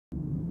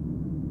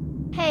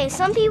Hey,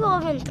 some people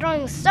have been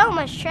throwing so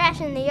much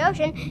trash in the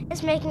ocean,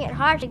 it's making it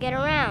hard to get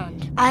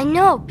around. I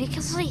know,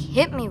 because they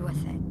hit me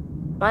with it.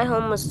 My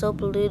home was so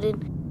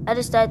polluted, I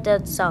decided to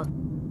head south.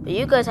 But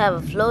you guys have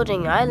a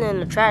floating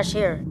island of trash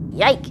here.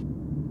 Yike!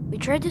 We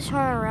tried to swim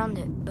around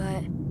it,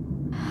 but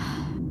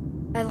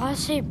I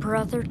lost a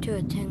brother to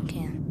a tin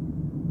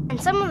can.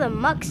 And some of the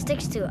muck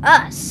sticks to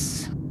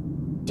us.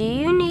 Do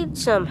you need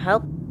some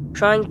help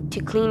trying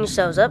to clean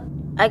yourselves up?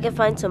 I can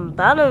find some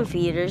bottom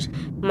feeders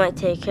who might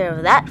take care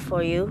of that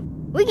for you.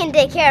 We can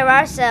take care of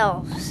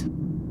ourselves.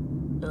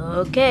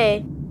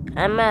 Okay,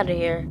 I'm out of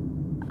here.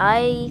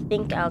 I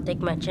think I'll take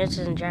my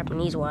chances in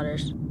Japanese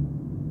waters.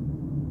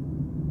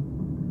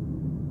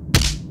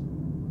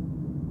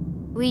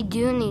 We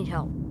do need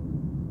help.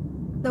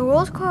 The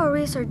world's coral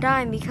reefs are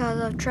dying because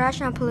of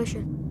trash and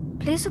pollution.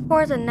 Please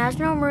support the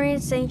National Marine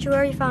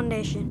Sanctuary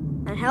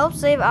Foundation and help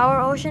save our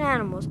ocean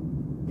animals.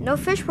 No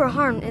fish were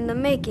harmed in the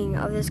making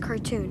of this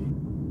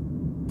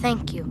cartoon.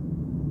 Thank you.